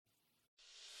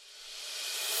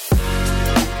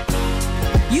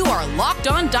You are Locked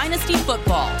On Dynasty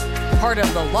Football, part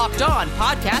of the Locked On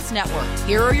Podcast Network.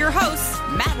 Here are your hosts,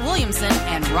 Matt Williamson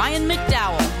and Ryan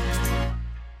McDowell.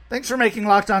 Thanks for making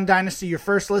Locked On Dynasty your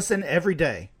first listen every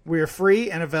day. We are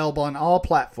free and available on all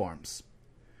platforms.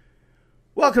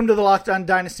 Welcome to the Locked On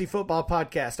Dynasty Football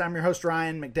Podcast. I'm your host,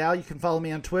 Ryan McDowell. You can follow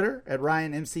me on Twitter at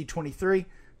RyanMC23.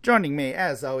 Joining me,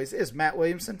 as always, is Matt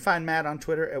Williamson. Find Matt on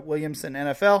Twitter at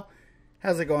WilliamsonNFL.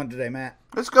 How's it going today, Matt?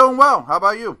 It's going well. How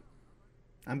about you?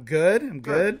 I'm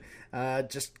good. I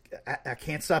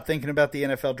can't stop thinking about the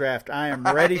NFL draft. I am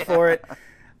ready for it.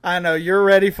 I know you're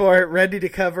ready for it, ready to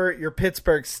cover your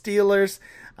Pittsburgh Steelers.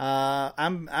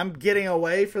 I'm getting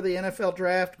away for the NFL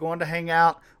draft, going to hang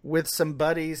out with some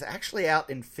buddies, actually out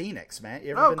in Phoenix, Matt.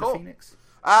 You ever been to Phoenix?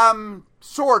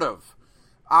 Sort of.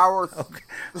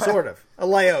 Sort of. A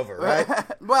layover, right?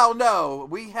 Well, no.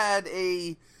 We had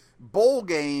a bowl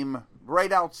game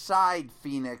right outside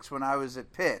Phoenix when I was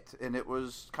at Pitt, and it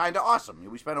was kind of awesome.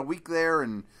 We spent a week there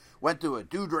and went to a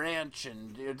dude ranch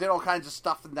and did all kinds of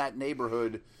stuff in that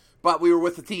neighborhood. But we were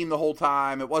with the team the whole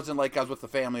time. It wasn't like I was with the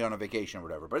family on a vacation or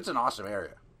whatever. But it's an awesome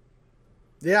area.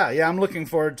 Yeah, I'm looking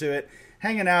forward to it.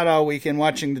 Hanging out all weekend,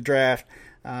 watching the draft,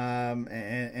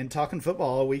 and talking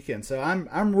football all weekend. So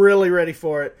I'm really ready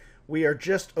for it. We are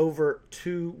just over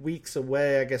 2 weeks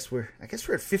away. I guess we're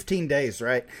at 15 days,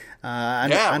 right? I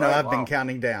know I've been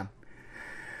counting down.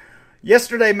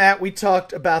 Yesterday, Matt, we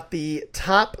talked about the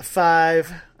top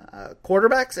 5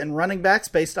 quarterbacks and running backs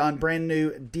based on brand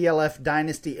new DLF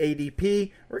Dynasty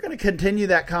ADP. We're going to continue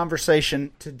that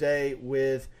conversation today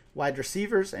with wide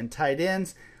receivers and tight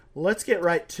ends. Let's get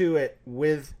right to it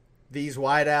with these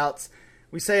wideouts.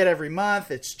 We say it every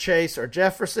month. It's Chase or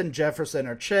Jefferson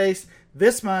or Chase.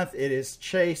 This month it is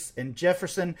Chase and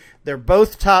Jefferson. They're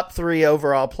both top 3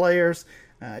 overall players.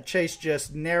 Chase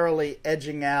just narrowly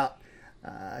edging out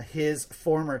his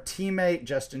former teammate,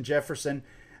 Justin Jefferson.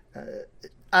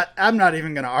 I'm not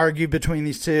even going to argue between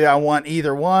these two. I want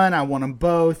either one. I want them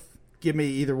both. Give me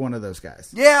either one of those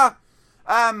guys. Yeah.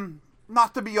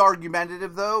 Not to be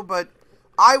argumentative, though, but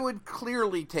I would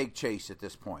clearly take Chase at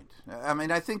this point. I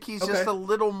mean, I think he's just a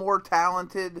little more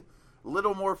talented, a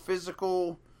little more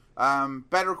physical,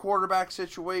 better quarterback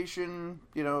situation,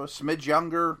 a smidge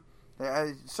younger.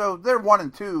 So they're 1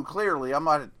 and 2, clearly. I'm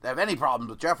not have any problems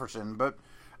with Jefferson, but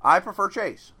I prefer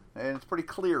Chase, and it's pretty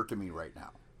clear to me right now.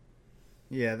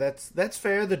 Yeah, that's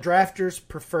fair. The drafters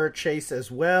prefer Chase as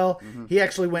well. Mm-hmm. He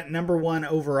actually went number 1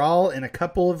 overall in a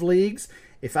couple of leagues.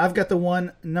 If I've got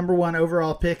the number 1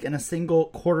 overall pick in a single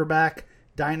quarterback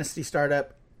dynasty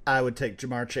startup, I would take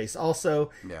Jamar Chase also,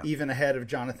 even ahead of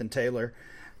Jonathan Taylor.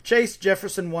 Chase,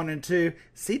 Jefferson 1 and 2.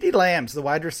 CeeDee Lamb's the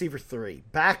wide receiver 3.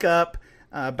 Back up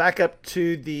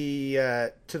to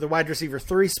the wide receiver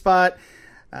 3 spot.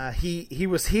 He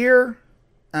was here.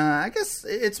 I guess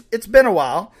it's been a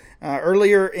while.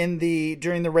 Early in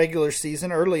the regular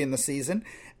season,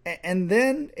 and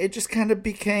then it just kind of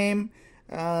became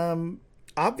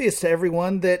obvious to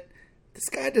everyone that this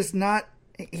guy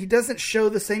doesn't show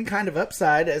the same kind of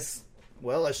upside as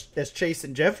Chase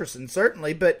and Jefferson,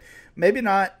 certainly, but maybe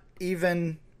not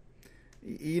even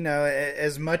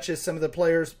as much as some of the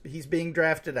players he's being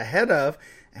drafted ahead of.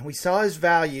 And we saw his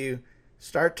value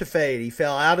start to fade. He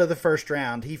fell out of the first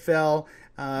round. He fell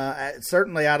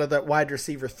certainly out of that wide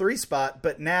receiver 3 spot,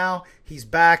 but now he's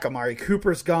back. Amari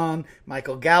Cooper's gone.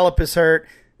 Michael Gallup is hurt.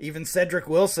 Even Cedric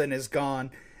Wilson is gone.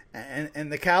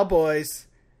 And the Cowboys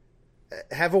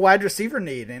have a wide receiver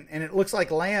need, and it looks like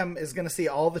Lamb is going to see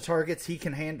all the targets he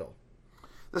can handle.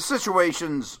 The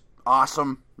situation's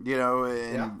awesome,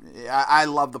 I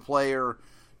love the player.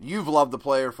 You've loved the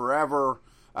player forever.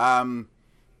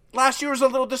 Last year was a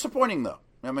little disappointing, though.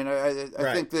 I mean,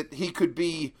 I think that he could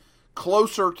be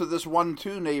closer to this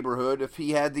 1-2 neighborhood if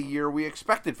he had the year we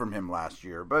expected from him last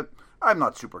year, but I'm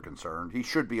not super concerned. He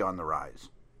should be on the rise.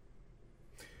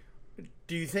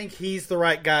 Do you think he's the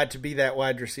right guy to be that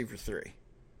wide receiver 3?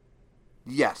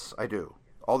 Yes, I do.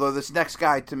 Although this next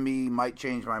guy, to me, might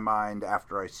change my mind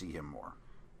after I see him more,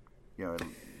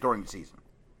 during the season.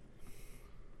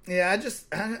 Yeah,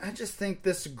 I just think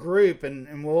this group,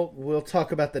 and we'll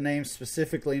talk about the names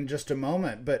specifically in just a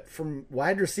moment, but from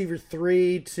wide receiver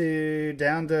 3 to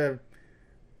down to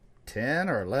 10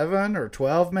 or 11 or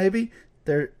 12 maybe,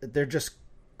 they're just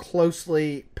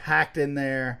closely packed in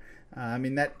there. I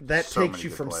mean, that so takes you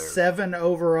from players. 7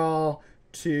 overall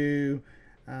to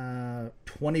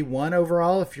 21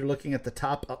 overall if you're looking at the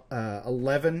top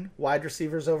 11 wide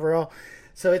receivers overall.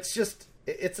 So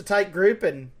it's a tight group,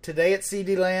 and today it's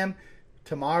CeeDee Lamb.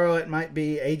 Tomorrow it might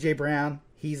be A.J. Brown.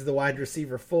 He's the wide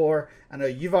receiver 4. I know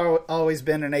you've always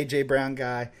been an A.J. Brown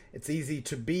guy. It's easy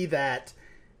to be that.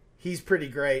 he's pretty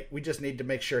great. We just need to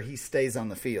make sure he stays on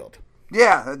the field.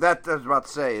 Yeah, that I was about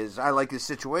to say is I like his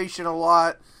situation a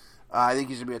lot. I think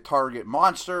he's going to be a target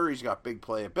monster. He's got big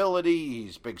playability.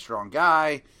 He's a big, strong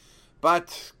guy.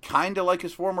 But kind of like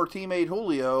his former teammate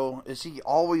Julio, is he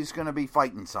always going to be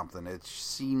fighting something? It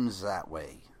seems that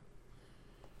way.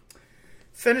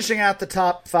 Finishing out the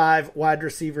top 5 wide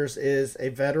receivers is a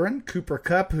veteran, Cooper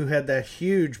Kupp, who had that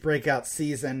huge breakout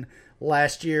season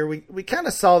last year. We kind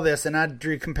of saw this, and I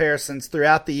drew comparisons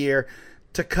throughout the year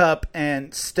to Kupp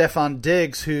and Stephon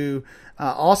Diggs, who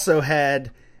also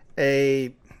had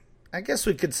a, I guess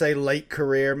we could say late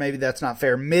career, maybe that's not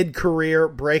fair, mid-career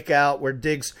breakout where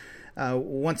Diggs,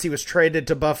 once he was traded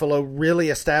to Buffalo, really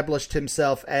established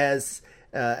himself as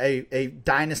a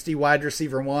dynasty wide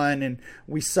receiver 1, and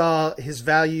we saw his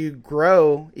value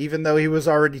grow even though he was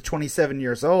already 27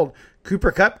 years old.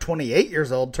 Cooper Kupp, 28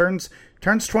 years old, turns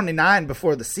 29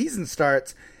 before the season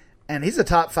starts, and he's a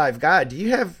top 5 guy. Do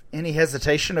you have any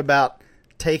hesitation about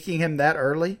taking him that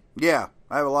early? Yeah,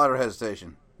 I have a lot of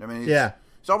hesitation. I mean,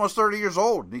 he's almost 30 years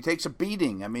old, and he takes a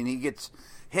beating. I mean, he gets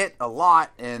hit a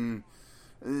lot, and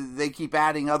they keep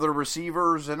adding other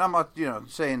receivers, and I'm not,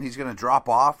 saying he's going to drop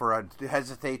off, or I'd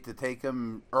hesitate to take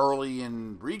him early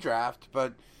in redraft,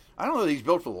 but I don't know that he's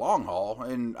built for the long haul,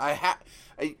 and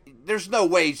there's no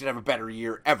way he's going to have a better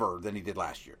year ever than he did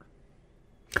last year.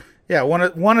 Yeah,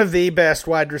 one of the best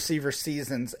wide receiver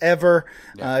seasons ever.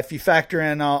 Yeah. If you factor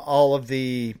in all of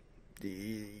the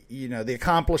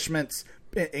accomplishments,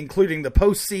 including the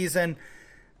postseason,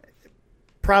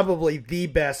 probably the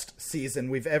best season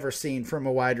we've ever seen from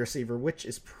a wide receiver, which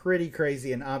is pretty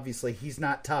crazy, and obviously he's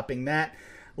not topping that.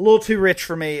 A little too rich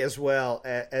for me as well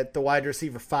at the wide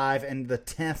receiver 5 and the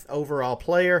 10th overall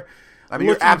player. I mean,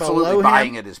 you're absolutely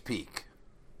buying at his peak.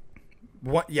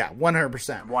 100%.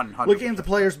 100%. Looking at the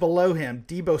players below him,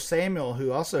 Deebo Samuel,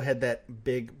 who also had that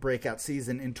big breakout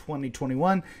season in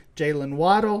 2021, Jalen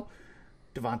Waddle,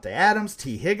 Devontae Adams,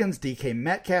 T. Higgins, DK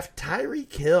Metcalf,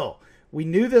 Tyreek Hill. We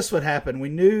knew this would happen. We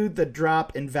knew the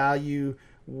drop in value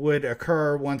would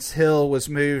occur once Hill was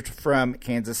moved from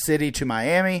Kansas City to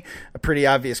Miami. A pretty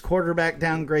obvious quarterback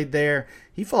downgrade there.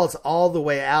 He falls all the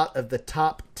way out of the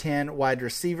top 10 wide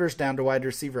receivers down to wide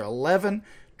receiver 11.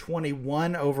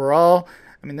 21 overall.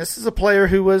 I mean, this is a player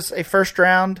who was a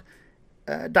first-round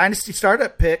dynasty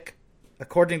startup pick,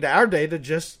 according to our data,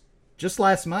 just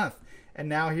last month, and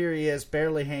now here he is,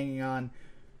 barely hanging on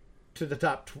to the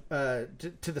top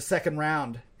to the second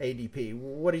round ADP.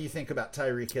 What do you think about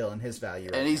Tyreek Hill and his value?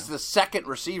 And he's the second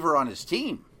receiver on his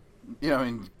team.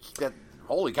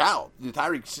 Holy cow!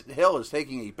 Tyreek Hill is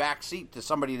taking a back seat to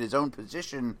somebody in his own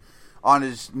position on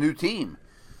his new team.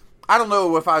 I don't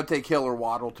know if I would take Hill or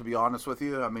Waddle, to be honest with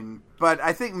you. I mean, but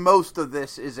I think most of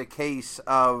this is a case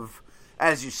of,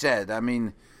 as you said, I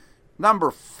mean,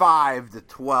 number 5 to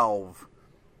 12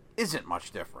 isn't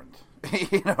much different.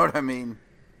 You know what I mean?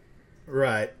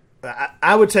 Right.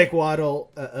 I would take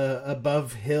Waddle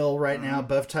above Hill right now,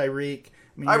 above Tyreek.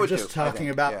 I mean, you're just talking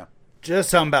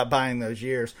about buying those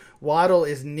years. Waddle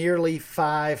is nearly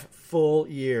 5 full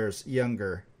years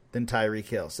younger than Tyreek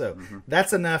Hill, so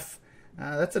that's enough.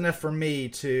 That's enough for me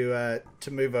to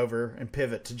move over and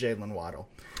pivot to Jalen Waddle.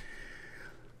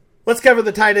 Let's cover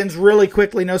the tight ends really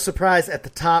quickly. No surprise at the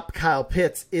top, Kyle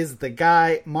Pitts is the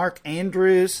guy. Mark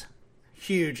Andrews,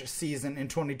 huge season in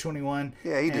 2021.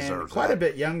 Yeah, he deserves quite a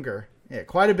bit younger. Yeah,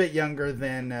 quite a bit younger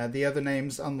than the other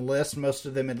names on the list, most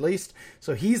of them at least.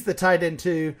 So he's the tight end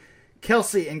 2.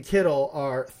 Kelsey and Kittle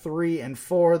are 3 and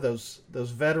 4, those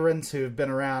veterans who have been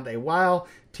around a while.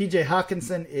 TJ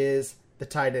Hawkinson is the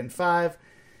tight end 5.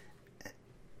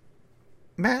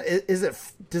 Matt,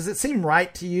 does it seem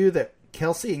right to you that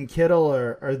Kelsey and Kittle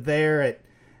are there at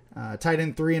tight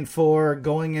end 3 and 4,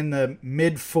 going in the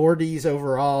mid 40s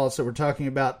overall? So we're talking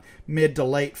about mid to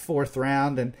late 4th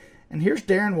round, and here's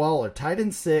Darren Waller, tight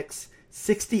end 6,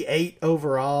 68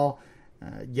 overall,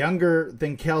 younger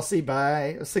than Kelsey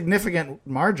by a significant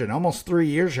margin, almost 3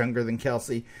 years younger than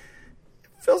Kelsey.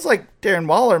 Feels like Darren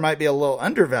Waller might be a little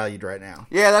undervalued right now.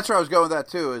 Yeah, that's where I was going with that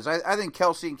too. I think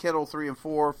Kelsey and Kittle 3 and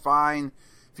 4, fine.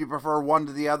 If you prefer one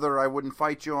to the other, I wouldn't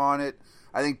fight you on it.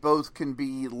 I think both can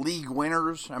be league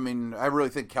winners. I mean, I really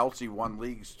think Kelsey won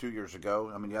leagues 2 years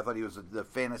ago. I mean, I thought he was the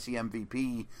fantasy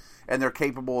MVP, and they're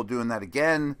capable of doing that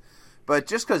again. But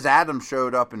just because Adams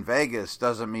showed up in Vegas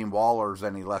doesn't mean Waller's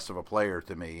any less of a player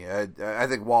to me. I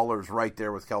think Waller's right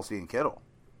there with Kelsey and Kittle.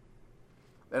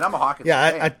 And I'm a Hawkins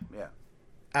fan.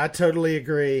 I totally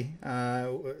agree.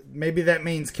 Maybe that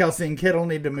means Kelsey and Kittle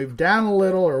need to move down a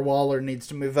little, or Waller needs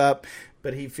to move up,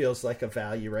 but he feels like a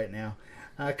value right now.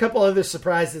 A couple other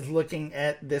surprises looking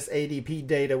at this ADP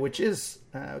data, which is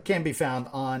can be found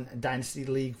on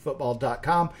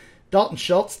dynastyleaguefootball.com. Dalton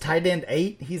Schultz, tight end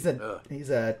 8. He's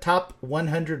a top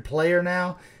 100 player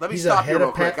now. Let me stop you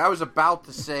real quick. I was about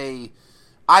to say,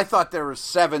 I thought there were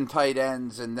 7 tight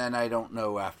ends, and then I don't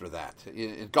know after that.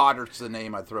 Goddard's the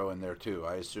name I throw in there too.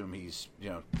 I assume he's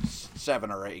 7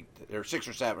 or 8, or 6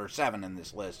 or 7 or 7 in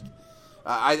this list.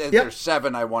 There's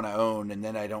 7 I want to own, and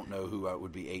then I don't know who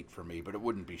would be 8 for me, but it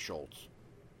wouldn't be Schultz.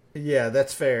 Yeah,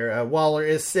 that's fair. Waller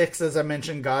is 6, as I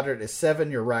mentioned. Goddard is 7.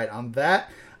 You're right on that.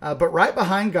 But right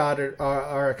behind Goddard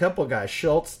are a couple guys.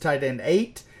 Schultz, tight end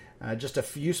 8, just a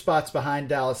few spots behind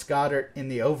Dallas Goedert in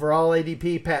the overall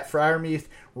ADP. Pat Freiermuth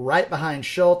right behind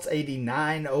Schultz,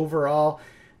 89 overall.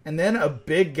 And then a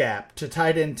big gap to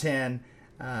tight end 10,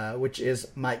 which is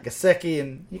Mike Gesicki.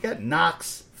 And you got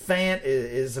Knox. Fant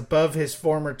is above his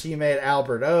former teammate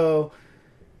Albert O.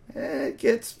 It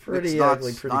gets pretty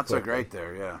ugly pretty not quickly. So great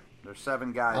there, yeah. There's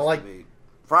 7 guys to be.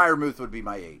 Freiermuth would be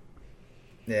my 8.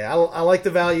 Yeah, I like the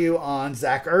value on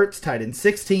Zach Ertz, tight end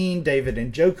 16, David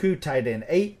Njoku, tight end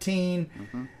 18,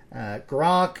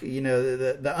 Gronk,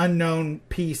 the unknown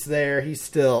piece there, he's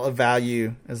still a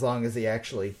value as long as he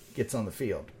actually gets on the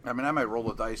field. I mean, I might roll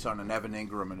the dice on an Evan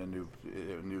Ingram in a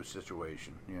new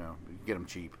situation, get him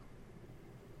cheap.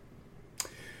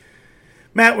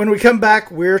 Matt, when we come back,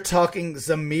 we're talking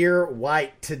Zamir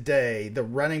White today, the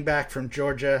running back from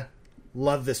Georgia.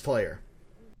 Love this player.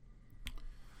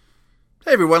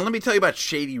 Hey everyone, let me tell you about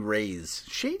Shady Rays.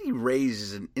 Shady Rays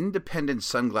is an independent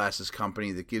sunglasses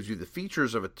company that gives you the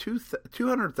features of a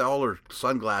 $200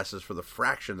 sunglasses for the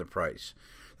fraction of the price.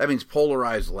 That means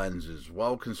polarized lenses,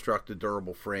 well-constructed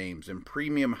durable frames, and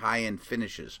premium high-end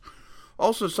finishes.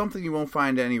 Also, something you won't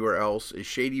find anywhere else is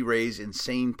Shady Rays'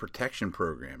 Insane Protection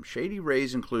Program. Shady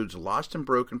Rays includes lost and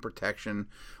broken protection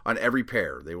on every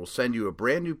pair. They will send you a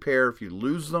brand new pair if you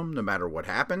lose them, no matter what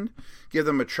happened. Give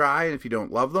them a try, and if you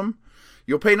don't love them,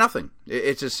 you'll pay nothing.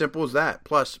 It's as simple as that.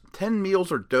 Plus, 10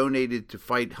 meals are donated to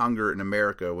fight hunger in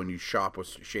America when you shop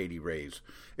with Shady Rays,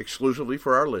 exclusively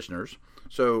for our listeners.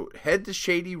 So head to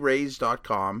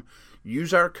ShadyRays.com,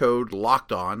 use our code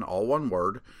LOCKEDON, all one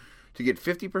word, to get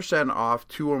 50% off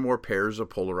 2 or more pairs of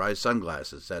polarized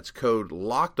sunglasses. That's code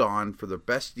LOCKEDON for the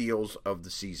best deals of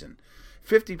the season.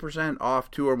 50%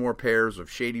 off 2 or more pairs of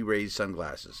Shady Rays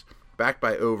sunglasses, backed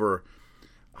by over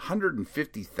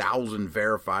 150,000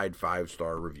 verified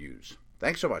 5-star reviews.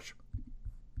 Thanks so much.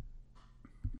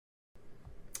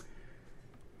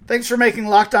 Thanks for making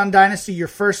Locked On Dynasty your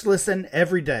first listen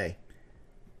every day.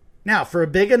 Now, for a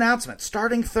big announcement,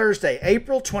 starting Thursday,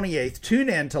 April 28th, tune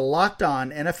in to Locked On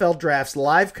NFL Draft's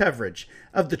live coverage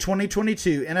of the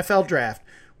 2022 NFL Draft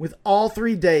with all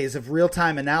 3 days of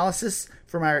real-time analysis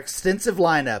from our extensive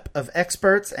lineup of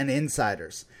experts and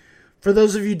insiders. For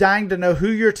those of you dying to know who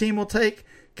your team will take,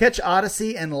 catch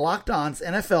Odyssey and Locked On's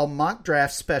NFL Mock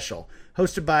Draft Special,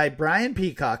 hosted by Brian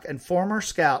Peacock and former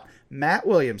scout Matt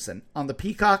Williamson on the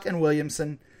Peacock and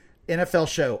Williamson NFL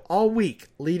show all week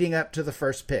leading up to the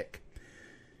first pick.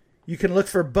 You can look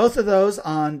for both of those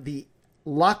on the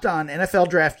Locked On NFL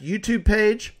Draft YouTube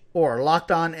page or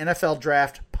Locked On NFL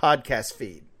Draft podcast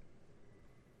feed.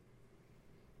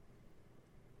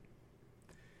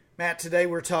 Matt, today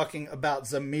we're talking about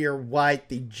Zamir White,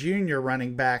 the junior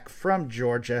running back from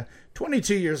Georgia,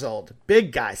 22 years old.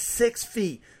 Big guy, 6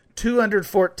 feet,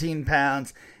 214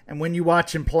 pounds. And when you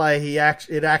watch him play,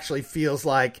 it actually feels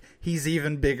like he's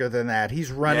even bigger than that. He's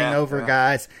running over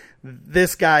guys.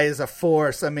 This guy is a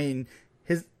force. I mean,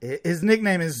 his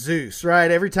nickname is Zeus, right?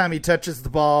 Every time he touches the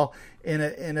ball in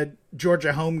a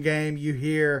Georgia home game, you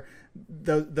hear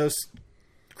those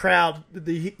crowd.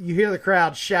 You hear the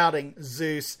crowd shouting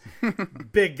Zeus.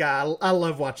 Big guy. I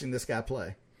love watching this guy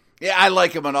play. Yeah, I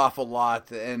like him an awful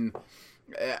lot, and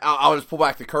I'll just pull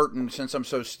back the curtain since I'm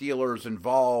so Steelers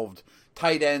involved.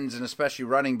 Tight ends and especially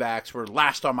running backs were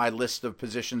last on my list of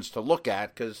positions to look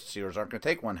at because Steelers aren't going to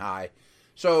take one high.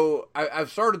 So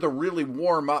I've started to really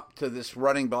warm up to this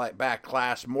running back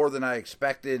class more than I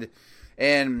expected,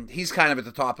 and he's kind of at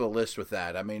the top of the list with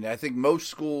that. I mean, I think most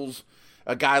schools,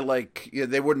 a guy like,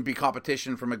 there wouldn't be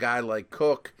competition from a guy like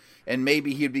Cook, and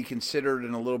maybe he'd be considered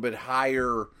in a little bit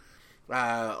higher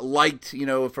liked,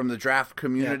 from the draft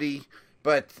community. Yeah.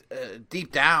 But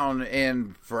deep down,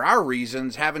 and for our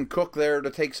reasons, having Cook there to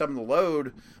take some of the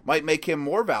load might make him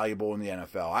more valuable in the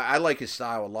NFL. I like his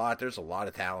style a lot. There's a lot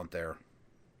of talent there.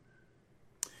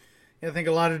 I think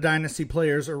a lot of dynasty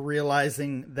players are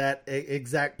realizing that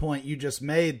exact point you just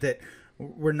made, that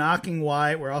we're knocking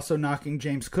White. We're also knocking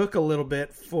James Cook a little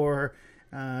bit for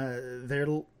their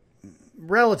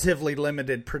relatively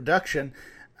limited production.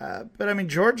 But I mean,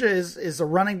 Georgia is a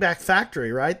running back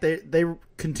factory, right? They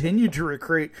continue to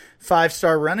recruit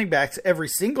 5-star running backs every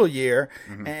single year,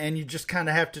 and you just kind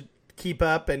of have to keep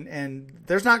up. And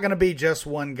there's not going to be just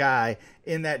one guy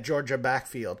in that Georgia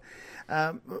backfield.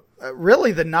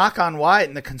 Really, the knock on White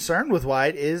and the concern with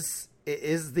White is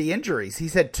the injuries.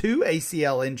 He's had 2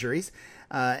 ACL injuries,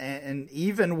 and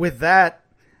even with that,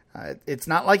 it's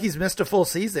not like he's missed a full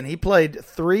season. He played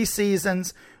 3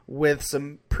 seasons with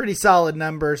some pretty solid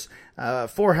numbers,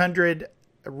 400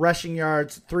 rushing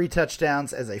yards, 3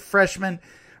 touchdowns as a freshman,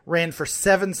 ran for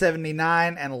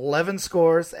 779 and 11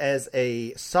 scores as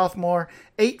a sophomore,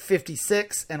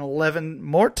 856 and 11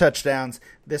 more touchdowns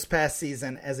this past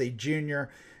season as a junior.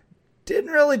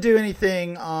 Didn't really do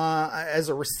anything as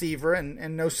a receiver,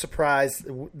 and no surprise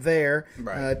there.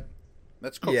 Right.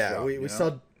 That's Cook's job,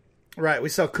 we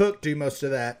saw Cook do most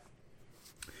of that.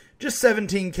 Just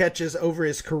 17 catches over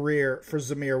his career for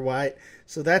Zamir White.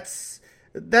 So that's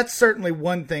certainly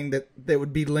one thing that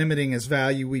would be limiting his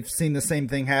value. We've seen the same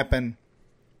thing happen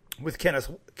with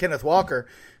Kenneth Walker,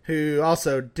 who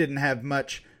also didn't have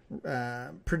much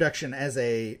production as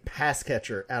a pass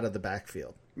catcher out of the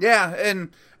backfield. Yeah, and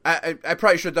I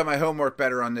probably should have done my homework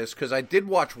better on this, because I did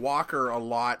watch Walker a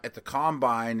lot at the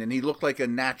Combine, and he looked like a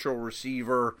natural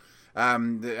receiver.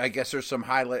 I guess there's some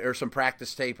highlight or some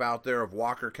practice tape out there of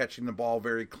Walker catching the ball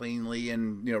very cleanly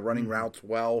and running routes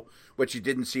well, which you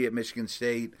didn't see at Michigan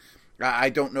State. I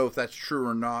don't know if that's true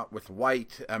or not with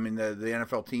White. I mean, the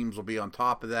NFL teams will be on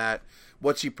top of that.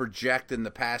 What's he project in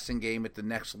the passing game at the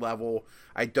next level?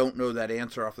 I don't know that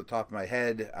answer off the top of my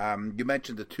head. You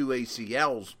mentioned the 2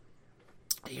 ACLs.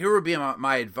 Here would be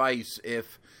my advice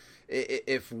if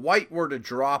White were to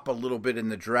drop a little bit in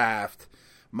the draft.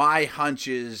 My hunch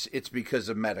is it's because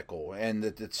of medical, and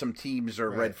that some teams are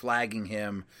red flagging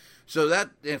him. So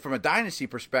that, from a dynasty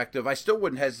perspective, I still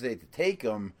wouldn't hesitate to take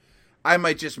him. I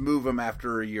might just move him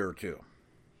after a year or 2.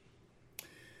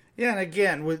 Yeah, and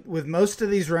again, with most of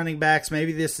these running backs,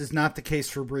 maybe this is not the case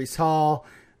for Breece Hall.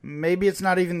 Maybe it's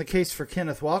not even the case for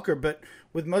Kenneth Walker. But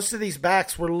with most of these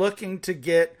backs, we're looking to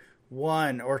get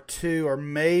 1 or 2 or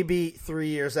maybe 3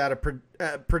 years out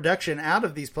of production out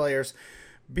of these players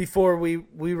before we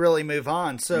really move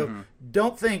on. So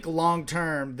don't think long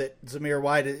term that Zamir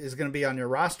White is going to be on your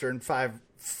roster in 5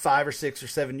 or 6 or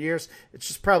 7 years. It's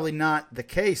just probably not the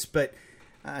case, but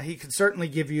he could certainly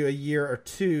give you a year or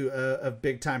 2 of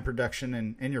big time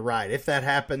production. And you're right. If that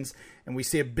happens and we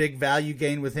see a big value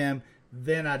gain with him,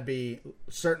 then I'd be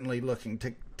certainly looking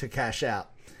to cash out.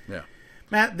 Yeah.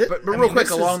 Matt, but real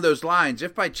quick along those lines,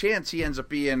 if by chance he ends up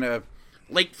being a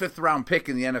late 5th round pick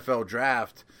in the NFL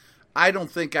draft, I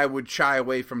don't think I would shy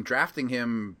away from drafting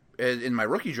him in my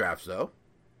rookie drafts, though.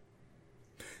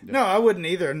 No, I wouldn't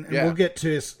either, and we'll get to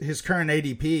his current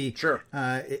ADP. Sure,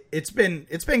 it's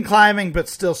been climbing, but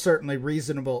still certainly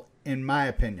reasonable in my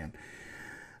opinion.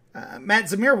 Matt,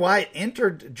 Zamir White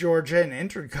entered Georgia and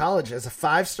entered college as a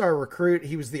 5-star recruit.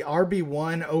 He was the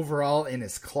RB1 overall in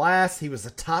his class. He was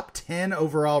a top 10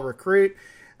 overall recruit.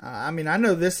 I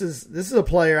know this is a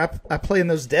player. I play in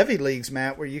those Devy leagues,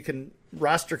 Matt, where you can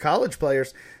roster college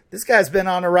players. This guy's been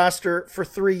on a roster for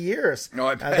 3 years.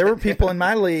 No, there were people in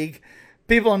my league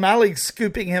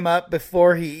scooping him up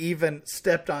before he even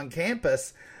stepped on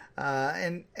campus.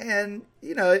 And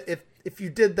if you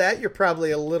did that, you're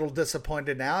probably a little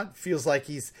disappointed now. It feels like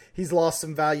he's lost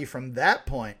some value from that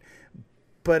point.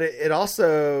 But it's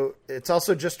also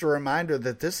just a reminder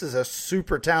that this is a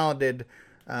super talented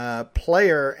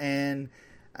player, and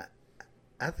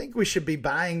I think we should be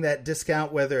buying that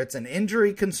discount, whether it's an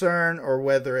injury concern or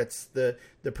whether it's the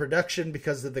production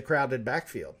because of the crowded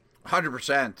backfield.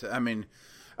 100%. I mean,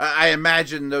 I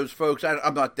imagine those folks.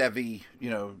 I'm not Devy,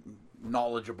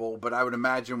 knowledgeable, but I would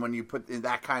imagine when you put in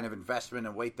that kind of investment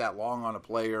and wait that long on a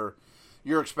player,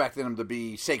 you're expecting him to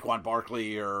be Saquon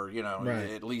Barkley or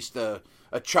at least a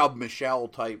Chubb Michelle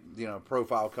type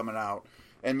profile coming out,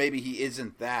 and maybe he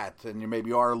isn't that, and you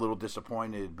maybe are a little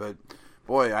disappointed. But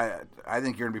boy, I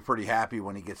think you're gonna be pretty happy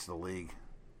when he gets to the league.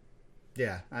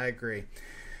 Yeah, I agree.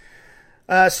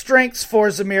 Strengths for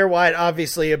Zamir White,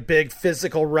 obviously a big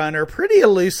physical runner, pretty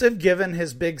elusive given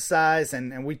his big size,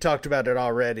 and we talked about it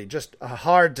already. Just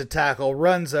hard to tackle,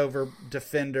 runs over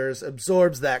defenders,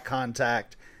 absorbs that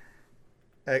contact.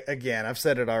 Again, I've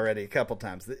said it already a couple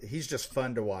times. He's just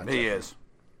fun to watch. He is.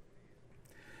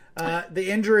 The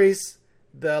injuries,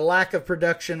 the lack of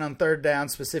production on third down,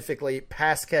 specifically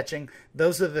pass catching,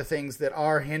 those are the things that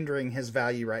are hindering his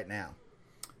value right now.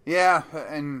 Yeah,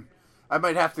 and I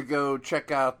might have to go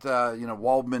check out,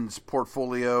 Waldman's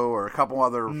portfolio or a couple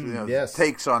other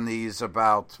takes on these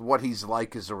about what he's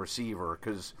like as a receiver,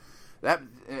 because that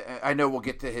I know we'll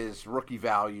get to his rookie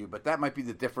value, but that might be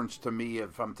the difference to me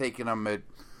if I'm taking him at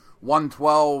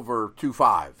 112 or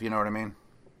 25. You know what I mean?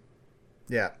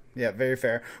 Yeah, very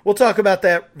fair. We'll talk about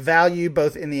that value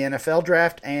both in the NFL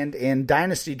draft and in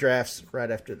dynasty drafts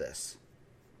right after this.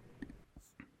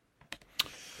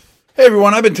 Hey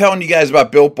everyone, I've been telling you guys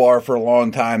about Built Bar for a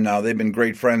long time now. They've been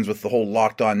great friends with the whole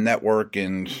Locked On Network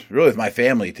and really with my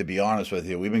family, to be honest with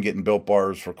you. We've been getting Built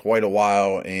Bars for quite a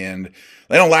while, and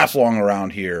they don't last long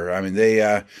around here. I mean,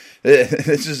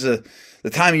 this is the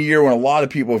time of year when a lot of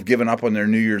people have given up on their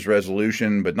New Year's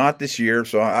resolution, but not this year.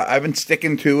 So I've been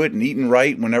sticking to it and eating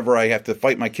right whenever I have to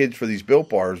fight my kids for these Built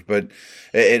Bars, but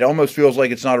it almost feels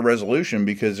like it's not a resolution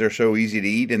because they're so easy to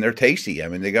eat and they're tasty. I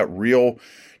mean, they got real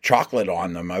chocolate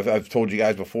on them. I've told you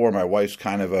guys before, my wife's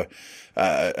kind of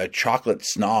a chocolate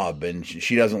snob, and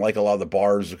she doesn't like a lot of the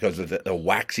bars because of the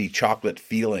waxy chocolate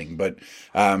feeling. But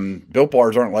Built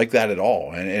Bars aren't like that at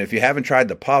all. And if you haven't tried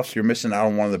the Puffs, you're missing out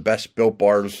on one of the best Built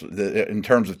Bars in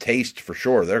terms of taste for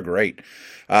sure. They're great.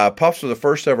 Puffs are the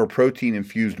first ever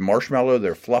protein-infused marshmallow.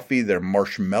 They're fluffy. They're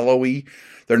marshmallowy.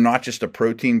 They're not just a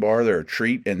protein bar. They're a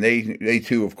treat. And they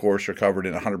too, of course, are covered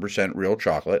in 100% real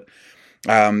chocolate.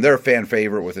 They're a fan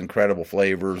favorite with incredible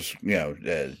flavors.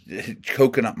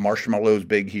 Coconut marshmallow is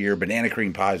big here. Banana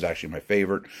cream pie is actually my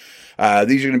favorite.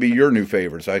 These are going to be your new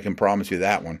favorites. I can promise you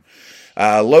that one.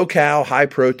 Low cal, high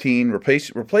protein.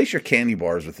 Replace your candy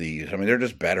bars with these. I mean, they're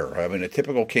just better. I mean, a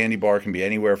typical candy bar can be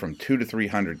anywhere from 200 to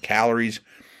 300 calories.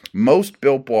 Most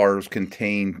Built Bars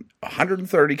contain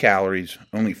 130 calories,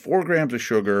 only 4 grams of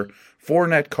sugar, 4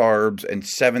 net carbs, and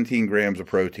 17 grams of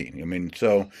protein. I mean,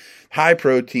 so high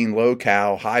protein, low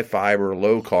cal, high fiber,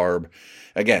 low carb.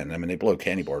 Again, I mean, they blow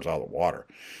candy bars out of the water.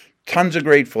 Tons of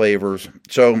great flavors.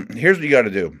 So here's what you got to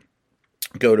do.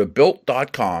 Go to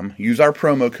Built.com, use our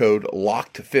promo code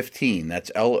LOCKED15, that's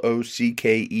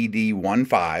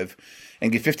LOCKED15,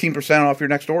 and get 15% off your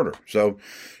next order. So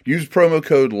use promo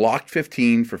code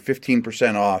LOCKED15 for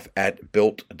 15% off at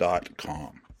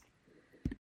Built.com.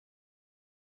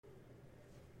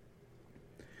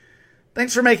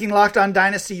 Thanks for making Locked On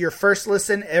Dynasty your first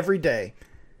listen every day.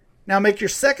 Now make your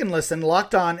second listen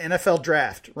Locked On NFL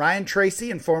Draft. Ryan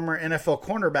Tracy and former NFL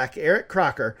cornerback Eric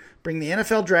Crocker bring the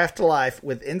NFL Draft to life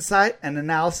with insight and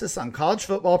analysis on college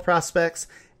football prospects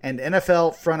and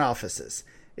NFL front offices.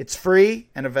 It's free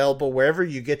and available wherever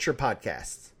you get your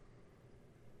podcasts.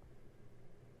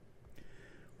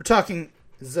 We're talking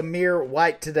Zamir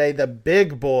White today, the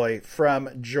big boy from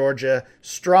Georgia,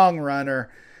 strong runner.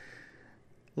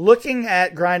 Looking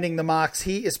at grinding the mocks,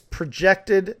 he is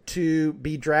projected to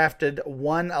be drafted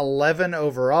 111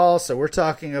 overall. So we're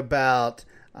talking about,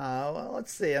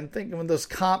 let's see, I'm thinking of those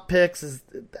comp picks.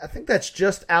 I think that's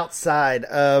just outside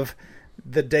of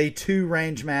the day 2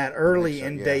 range, Matt, early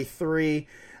in day 3.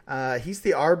 He's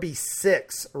the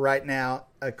RB6 right now,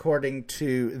 according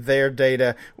to their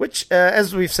data, which,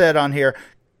 as we've said on here,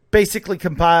 basically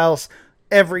compiles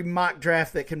every mock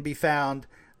draft that can be found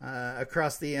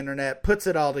across the internet, puts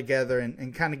it all together,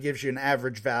 and kind of gives you an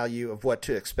average value of what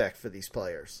to expect for these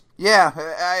players. Yeah,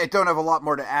 I don't have a lot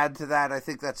more to add to that. I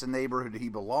think that's a neighborhood he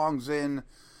belongs in.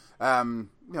 A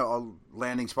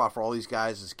landing spot for all these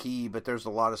guys is key, but there's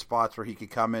a lot of spots where he could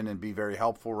come in and be very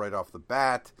helpful right off the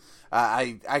bat.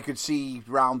 I could see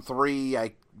round 3.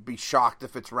 I'd be shocked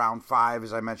if it's round 5,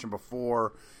 as I mentioned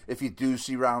before. If you do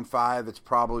see round 5, it's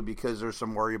probably because there's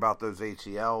some worry about those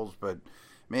ACLs, but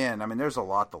man, I mean, there's a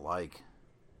lot to like.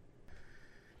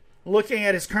 Looking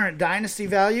at his current dynasty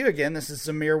value, again, this is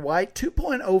Zamir White,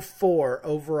 2.04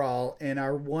 overall in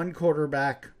our one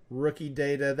quarterback rookie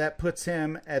data. That puts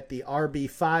him at the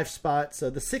RB5 spot, so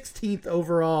the 16th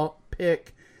overall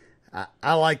pick.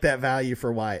 I like that value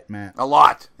for White, Matt. A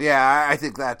lot. Yeah, I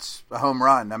think that's a home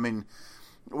run. I mean,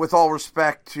 with all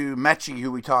respect to Mechie,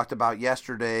 who we talked about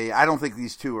yesterday, I don't think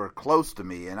these two are close to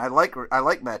me. And I like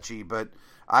Mechie, but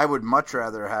I would much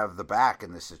rather have the back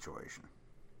in this situation.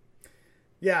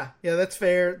 Yeah, that's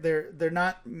fair. They're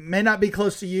may not be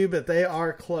close to you, but they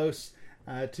are close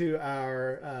to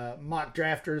our mock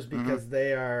drafters because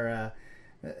they are.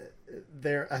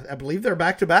 I believe they're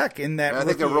back to back in that. I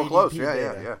think they're real close.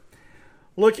 Yeah.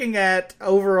 Looking at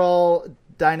overall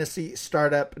Dynasty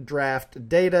Startup Draft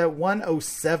data,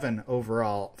 107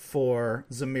 overall for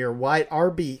Zamir White,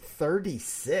 RB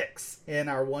 36 in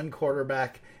our one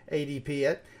quarterback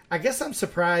ADP. I guess I'm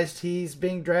surprised he's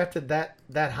being drafted that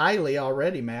highly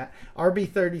already, Matt. RB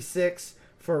 36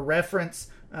 for reference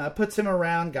puts him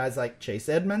around guys like Chase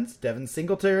Edmonds, Devin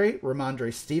Singletary,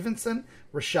 Ramondre Stevenson,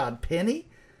 Rashad Penny.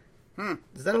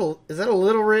 Is that a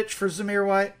little rich for Zamir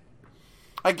White?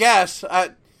 I guess.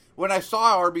 when I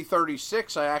saw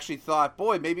RB36, I actually thought,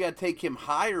 boy, maybe I'd take him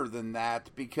higher than that,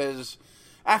 because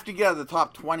after you get out of the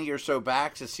top 20 or so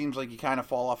backs, it seems like you kind of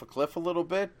fall off a cliff a little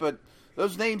bit. But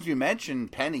those names you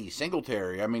mentioned, Penny,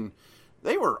 Singletary, I mean,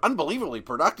 they were unbelievably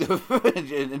productive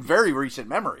in very recent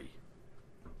memory.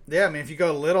 Yeah, I mean, if you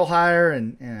go a little higher,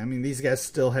 and I mean, these guys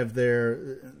still have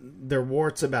their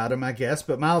warts about them, I guess.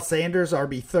 But Miles Sanders,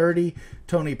 RB30,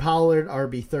 Tony Pollard,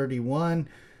 RB31.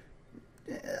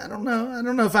 I don't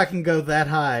know if I can go that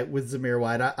high with Zamir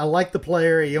White. I like the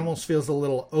player. He almost feels a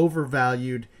little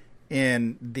overvalued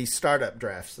in the startup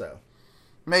drafts, though.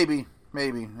 Maybe.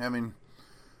 I mean,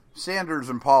 Sanders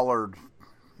and Pollard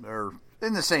are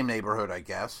in the same neighborhood, I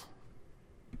guess.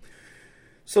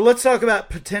 So let's talk about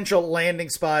potential landing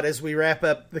spot as we wrap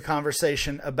up the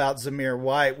conversation about Zamir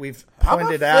White. We've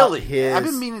pointed out his... I've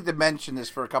been meaning to mention this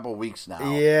for a couple of weeks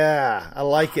now. Yeah, I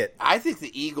like it. I think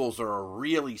the Eagles are a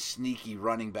really sneaky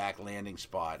running back landing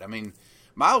spot. I mean,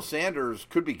 Miles Sanders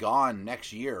could be gone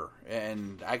next year,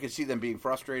 and I could see them being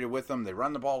frustrated with him. They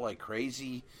run the ball like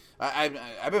crazy.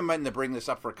 I've been meaning to bring this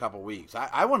up for a couple of weeks.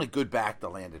 I want a good back to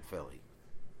land at Philly.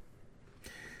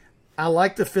 I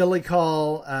like the Philly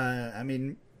call.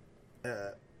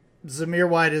 Zamir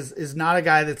White is not a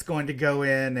guy that's going to go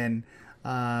in and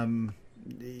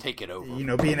take it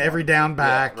over. Be an every down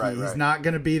back. Yeah, He's not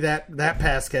going to be that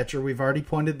pass catcher. We've already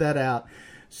pointed that out.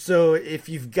 So if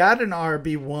you've got an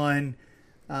RB1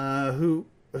 who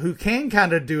can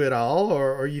kind of do it all,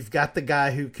 or you've got the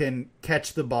guy who can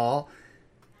catch the ball,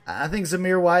 I think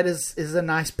Zamir White is a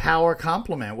nice power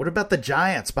complement. What about the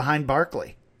Giants behind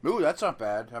Barkley? Ooh, that's not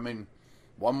bad. I mean,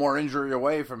 one more injury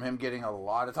away from him getting a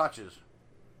lot of touches.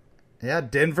 Yeah,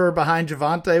 Denver behind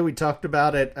Javonte. We talked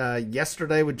about it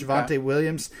yesterday with Javonte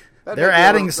Williams. That'd They're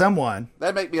adding someone.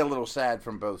 That'd make me a little sad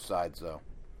from both sides, though.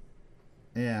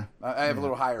 Yeah. I have a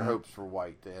little higher hopes for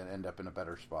White to end up in a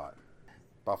better spot.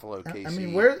 Buffalo, KC. I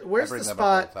mean, where's the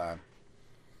spot?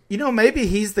 Maybe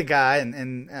he's the guy,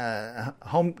 and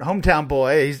hometown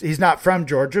boy. He's not from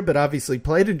Georgia, but obviously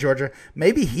played in Georgia.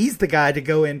 Maybe he's the guy to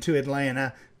go into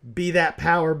Atlanta, be that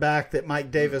power back that Mike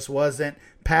Davis wasn't.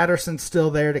 Patterson's still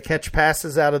there to catch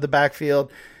passes out of the backfield.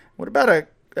 What about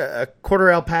a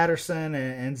Cordarrelle Patterson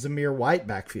and Zamir White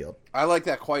backfield? I like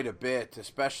that quite a bit,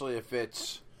 especially if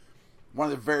it's one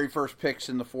of the very first picks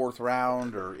in the 4th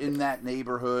round or in that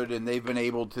neighborhood, and they've been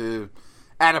able to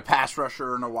add a pass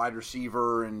rusher and a wide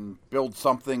receiver and build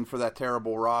something for that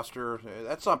terrible roster.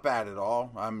 That's not bad at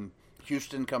all.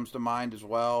 Houston comes to mind as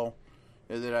well.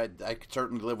 That I could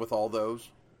certainly live with all those.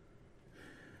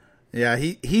 Yeah,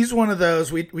 he's one of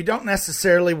those. We don't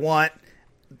necessarily want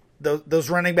those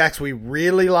running backs we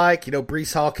really like,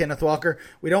 Breece Hall, Kenneth Walker.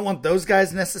 We don't want those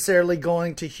guys necessarily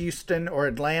going to Houston or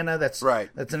Atlanta. That's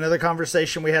right. That's another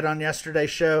conversation we had on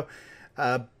yesterday's show.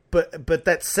 But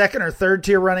that second or third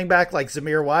tier running back like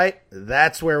Zamir White,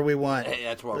 that's where we want. Hey,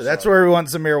 that's where we want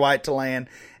Zamir White to land.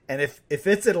 And if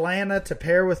it's Atlanta to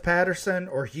pair with Patterson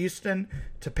or Houston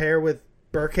to pair with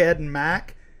Burkhead and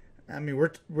Mack, I mean,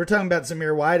 we're talking about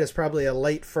Zamir White as probably a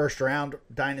late first round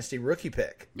dynasty rookie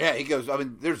pick. Yeah, he goes. I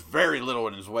mean, there's very little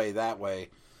in his way that way.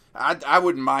 I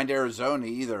wouldn't mind Arizona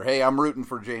either. Hey, I'm rooting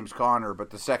for James Conner,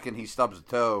 but the second he stubs a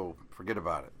toe, forget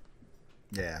about it.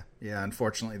 Yeah,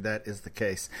 unfortunately that is the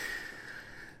case.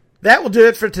 That will do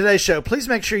it for today's show. Please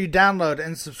make sure you download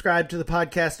and subscribe to the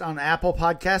podcast on Apple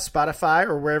Podcasts, Spotify,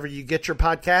 or wherever you get your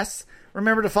podcasts.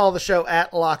 Remember to follow the show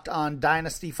at Locked On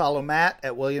Dynasty. Follow Matt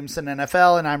at Williamson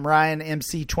NFL, and I'm Ryan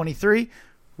MC23.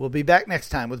 We'll be back next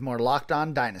time with more Locked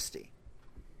On Dynasty.